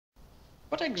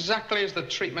What exactly is the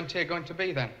treatment here going to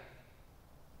be, then?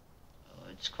 Oh,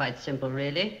 it's quite simple,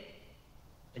 really.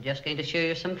 We're just going to show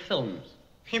you some films.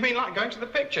 You mean like going to the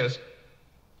pictures?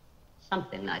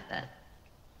 Something like that.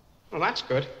 Well, that's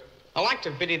good. I like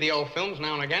to video the old films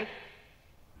now and again.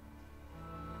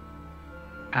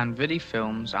 And video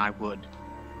films I would.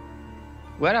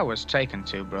 Where I was taken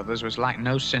to, brothers, was like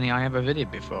no cine I ever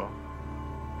videoed before.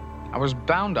 I was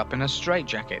bound up in a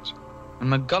straitjacket, and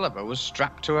my Gulliver was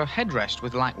strapped to a headrest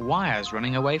with like wires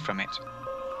running away from it.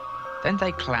 Then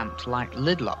they clamped like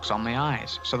lid locks on my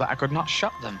eyes so that I could not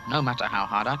shut them, no matter how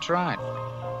hard I tried.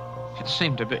 It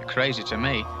seemed a bit crazy to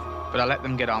me, but I let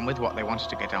them get on with what they wanted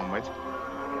to get on with.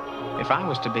 If I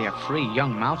was to be a free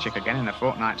young Malchik again in a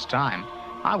fortnight's time,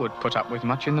 I would put up with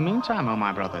much in the meantime, oh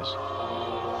my brothers.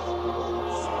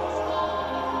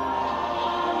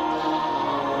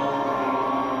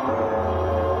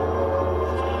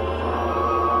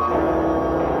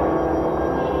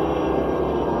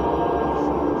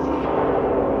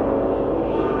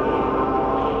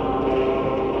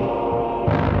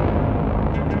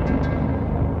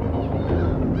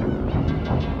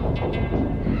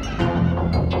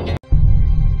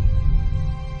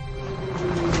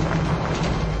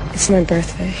 It's my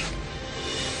birthday.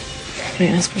 Can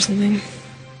I ask for something?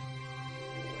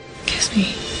 Kiss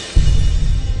me.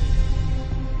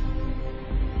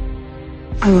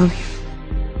 I love you.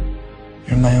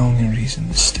 You're my only reason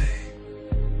to stay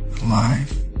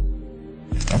alive,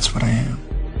 if that's what I am.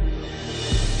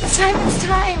 It's time, it's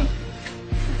time.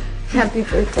 Happy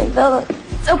birthday, Bella.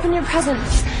 Let's open your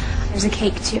presents. There's a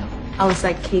cake, too. Alice,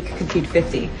 that cake could feed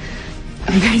 50.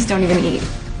 You guys don't even eat.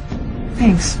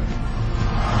 Thanks.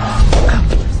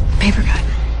 Oh, paper cut.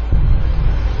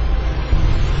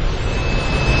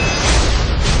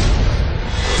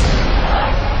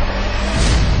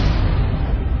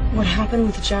 What happened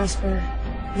with Jasper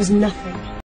was nothing.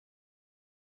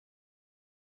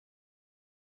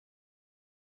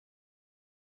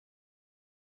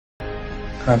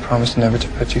 I promise never to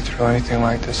put you through anything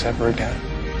like this ever again.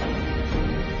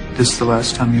 This is the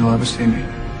last time you'll ever see me.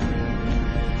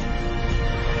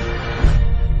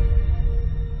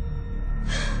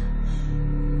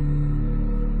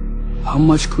 How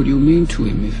much could you mean to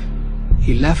him if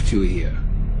he left you here,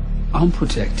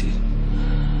 unprotected?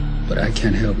 But I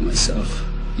can't help myself.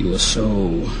 You are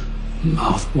so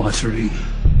mouth-watering.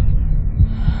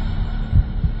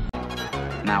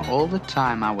 Now, all the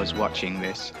time I was watching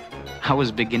this, I was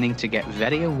beginning to get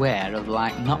very aware of,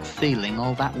 like, not feeling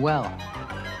all that well.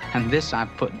 And this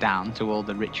I've put down to all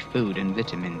the rich food and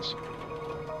vitamins.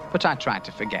 But I tried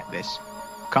to forget this,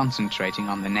 concentrating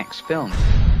on the next film.